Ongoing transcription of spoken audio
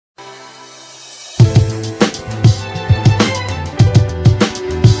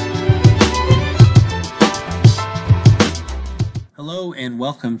and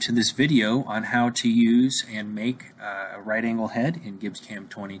welcome to this video on how to use and make a right angle head in GibbsCAM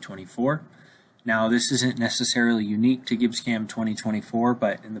 2024. Now this isn't necessarily unique to GibbsCAM 2024,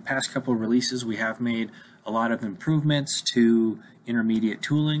 but in the past couple of releases we have made a lot of improvements to intermediate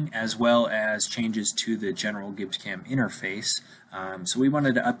tooling as well as changes to the general GibbsCAM interface. So we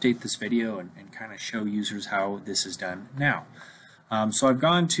wanted to update this video and kind of show users how this is done now. So I've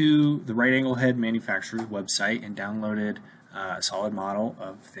gone to the right angle head manufacturer's website and downloaded a solid model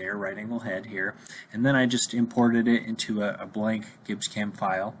of their right angle head here, and then I just imported it into a blank GibbsCAM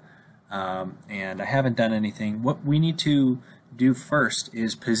file, and I haven't done anything. What we need to do first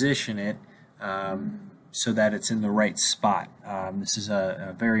is position it so that it's in the right spot. This is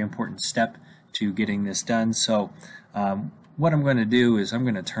a very important step to getting this done. So what I'm going to do is I'm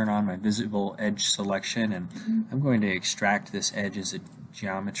going to turn on my visible edge selection, and I'm going to extract this edge as a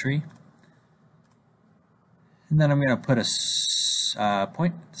geometry. And then I'm going to put a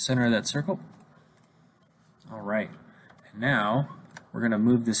point at the center of that circle. Alright, and now we're going to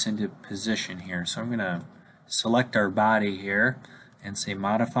move this into position here. So I'm going to select our body here and say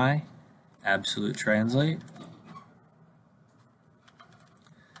Modify, Absolute Translate.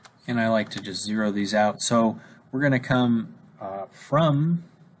 And I like to just zero these out. So we're going to come from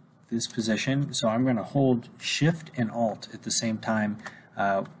this position. So I'm going to hold Shift and Alt at the same time.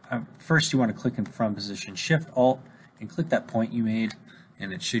 First you want to click in from position, Shift, Alt, and click that point you made,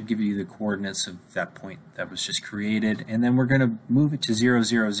 and it should give you the coordinates of that point that was just created. And then we're going to move it to 0,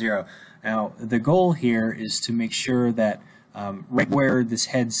 0, 0. Now the goal here is to make sure that right where this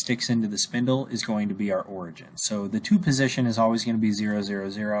head sticks into the spindle is going to be our origin. So the to position is always going to be 0, 0,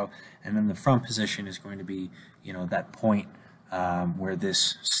 0, and then the from position is going to be, you know, that point where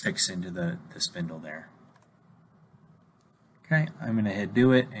this sticks into the spindle there. Okay, I'm going to hit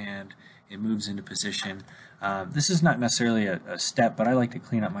do it, and it moves into position. This is not necessarily a step, but I like to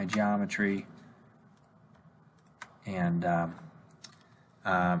clean up my geometry, and I'm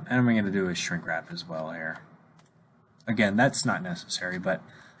going to do a shrink wrap as well here. Again, that's not necessary, but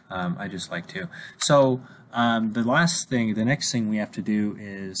I just like to. So the next thing we have to do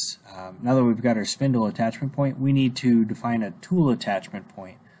is, now that we've got our spindle attachment point, we need to define a tool attachment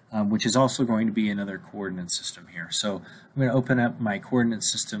point, which is also going to be another coordinate system here. So I'm going to open up my coordinate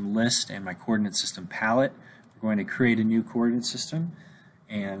system list and my coordinate system palette. We're going to create a new coordinate system,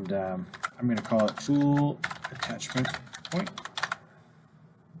 and I'm going to call it tool attachment point.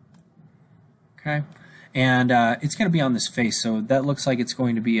 Okay, and it's going to be on this face, so that looks like it's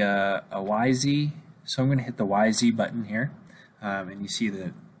going to be a YZ. So I'm going to hit the YZ button here, and you see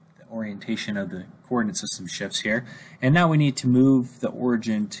the orientation of the coordinate system shifts here, and now we need to move the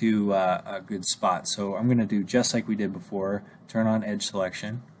origin to a good spot. So I'm going to do just like we did before, turn on edge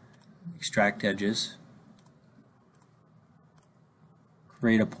selection, extract edges,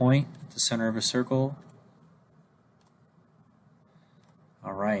 create a point at the center of a circle.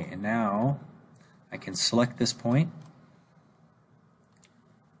 Alright, and now I can select this point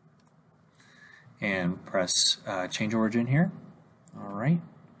and press change origin here. Alright,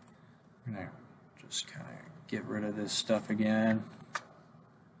 I'm going to just kind of get rid of this stuff again.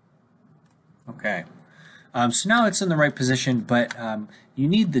 Okay, so now it's in the right position, but you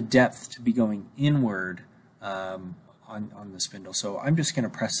need the depth to be going inward on the spindle. So I'm just going to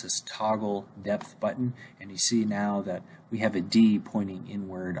press this toggle depth button, and you see now that we have a D pointing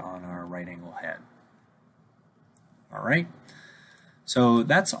inward on our right angle head. Alright, so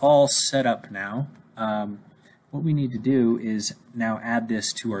that's all set up now. What we need to do is now add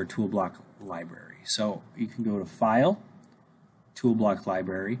this to our toolblock library. So you can go to File, Toolblock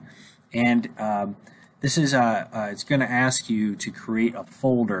Library, and this is it's going to ask you to create a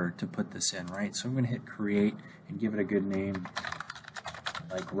folder to put this in, right? So I'm going to hit Create and give it a good name,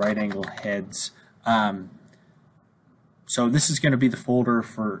 like Right Angle Heads. So this is going to be the folder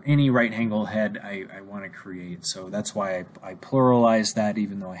for any right angle head I want to create. So that's why I pluralize that,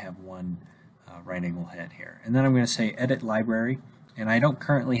 even though I have one right angle head here. And then I'm going to say Edit Library, and I don't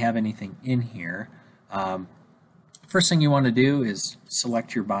currently have anything in here. First thing you want to do is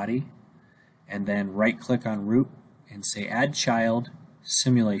select your body, and then right click on Root and say Add Child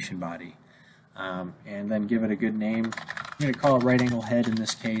Simulation Body, and then give it a good name. I'm going to call it right angle head in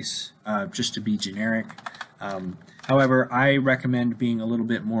this case, just to be generic. However, I recommend being a little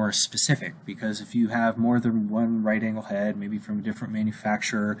bit more specific, because if you have more than one right angle head, maybe from a different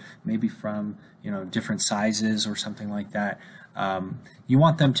manufacturer, maybe from, you know, different sizes or something like that, you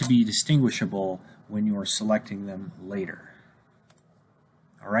want them to be distinguishable when you are selecting them later.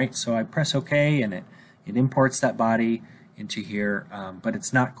 Alright, so I press OK, and it imports that body into here, but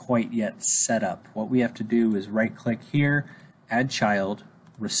it's not quite yet set up. What we have to do is right click here add child,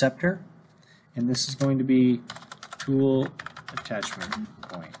 receptor, and this is going to be tool attachment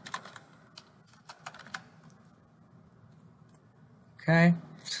point. Okay,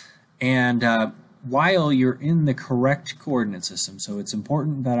 and while you're in the correct coordinate system, so it's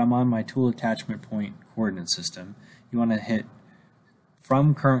important that I'm on my tool attachment point coordinate system, you want to hit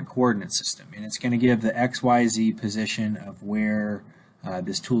from current coordinate system, and it's going to give the XYZ position of where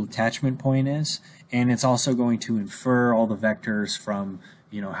this tool attachment point is, and it's also going to infer all the vectors from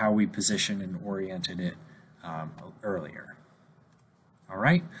how we positioned and oriented it earlier. All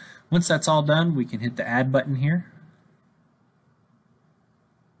right, once that's all done, we can hit the add button here.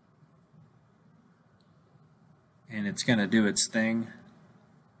 And it's going to do its thing.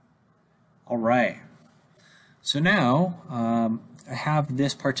 All right. So now I have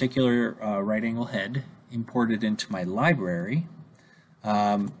this particular right angle head imported into my library.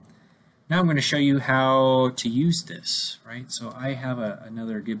 Now I'm going to show you how to use this. Right. So I have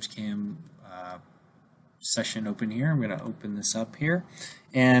another GibbsCAM session open here. I'm going to open this up here,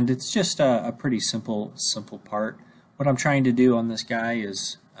 and it's just a pretty simple part. What I'm trying to do on this guy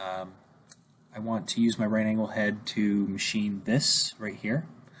is I want to use my right angle head to machine this right here.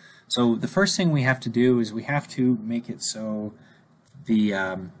 So the first thing we have to do is we have to make it so the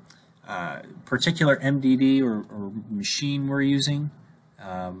particular MDD or machine we're using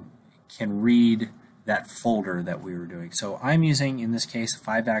can read that folder that we were doing. So I'm using, in this case, a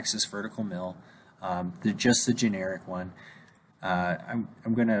 5-axis vertical mill, just the generic one. I'm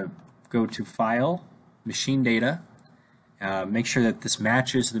going to go to File, Machine Data, make sure that this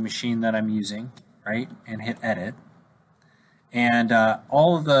matches the machine that I'm using, right, and hit Edit. And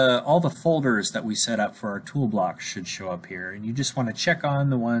all the folders that we set up for our tool blocks should show up here, and you just want to check on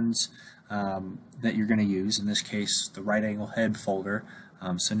the ones that you're going to use, in this case the right angle head folder.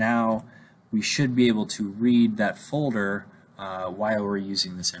 So now we should be able to read that folder while we're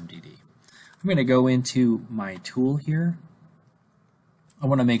using this MDD. I'm going to go into my tool here. I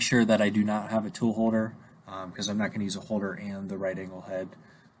want to make sure that I do not have a tool holder, because I'm not going to use a holder and the right angle head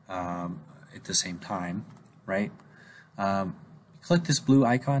at the same time, right? Click this blue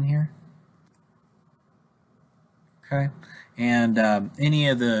icon here. Okay, and any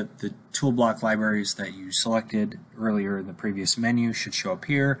of the tool block libraries that you selected earlier in the previous menu should show up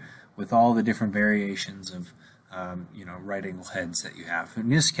here with all the different variations of right angle heads that you have. In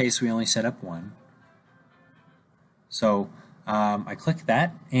this case, we only set up one. So I click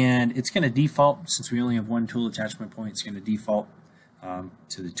that, and it's going to default, since we only have one tool attachment point, it's going to default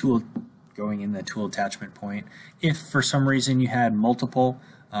to the tool going in the tool attachment point. If for some reason you had multiple,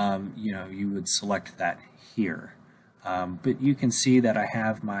 you would select that here. But you can see that I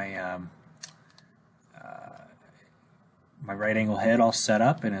have my my right angle head all set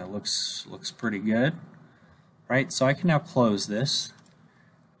up, and it looks pretty good, right? So I can now close this.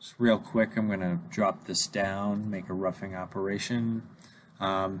 Just real quick, I'm going to drop this down, make a roughing operation.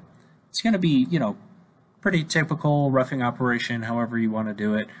 It's going to be, pretty typical roughing operation, however you want to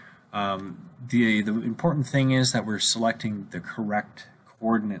do it. The important thing is that we're selecting the correct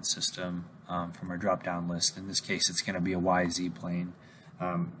coordinate system from our drop-down list. In this case, it's going to be a YZ plane.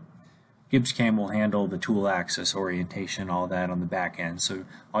 GibbsCAM will handle the tool axis, orientation, all that on the back end. So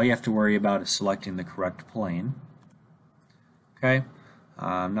all you have to worry about is selecting the correct plane. Okay.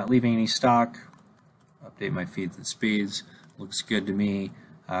 I'm not leaving any stock. Update my feeds and speeds. Looks good to me.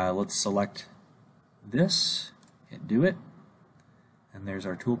 Let's select this, hit do it, and there's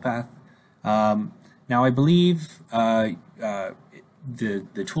our toolpath. Now I believe the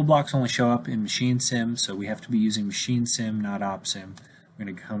tool blocks only show up in Machine Sim, so we have to be using Machine Sim, not OpSim. I'm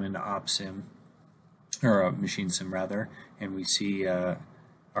going to come into OpSim, or Machine Sim rather, and we see our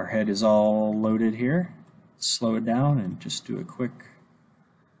head is all loaded here. Slow it down and just do a quick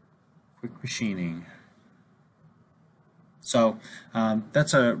machining. So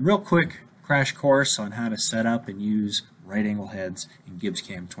that's a real quick crash course on how to set up and use right angle heads in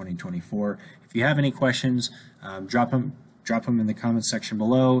GibbsCAM 2024. If you have any questions, drop them in the comments section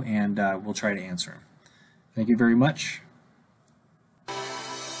below, and we'll try to answer them. Thank you very much.